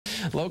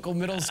Local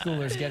middle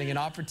schoolers getting an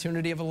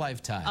opportunity of a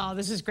lifetime. Oh,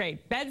 this is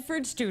great.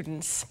 Bedford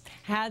students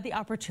had the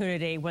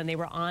opportunity when they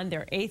were on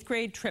their 8th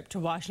grade trip to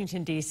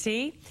Washington,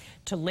 D.C.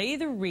 to lay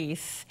the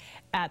wreath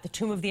at the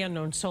Tomb of the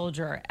Unknown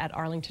Soldier at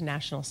Arlington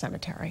National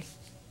Cemetery.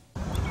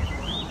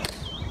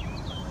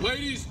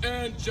 Ladies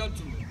and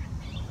gentlemen,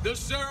 the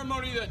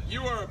ceremony that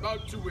you are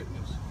about to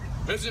witness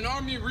is an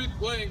Army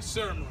wreath-laying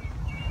ceremony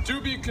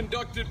to be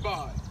conducted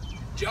by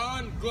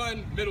John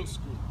Glenn Middle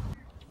School.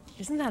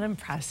 Isn't that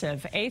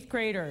impressive? 8th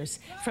graders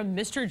from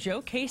Mr.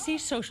 Joe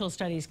Casey's social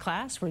studies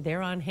class were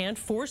there on hand.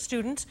 4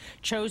 students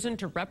chosen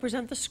to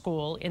represent the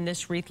school in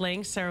this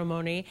wreath-laying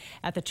ceremony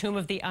at the Tomb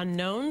of the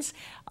Unknowns.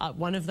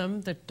 One of them,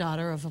 the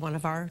daughter of one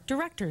of our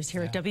directors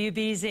here at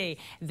WBZ.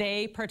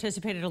 They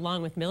participated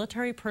along with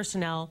military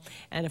personnel,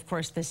 and of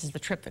course, this is the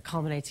trip that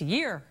culminates a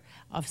year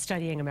of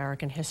studying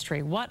American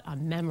history. What a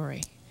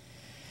memory.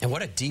 And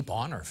what a deep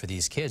honor for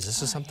these kids.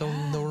 This is something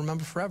they'll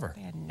remember forever.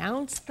 They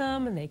announced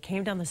them, and they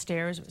came down the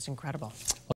stairs. It was incredible.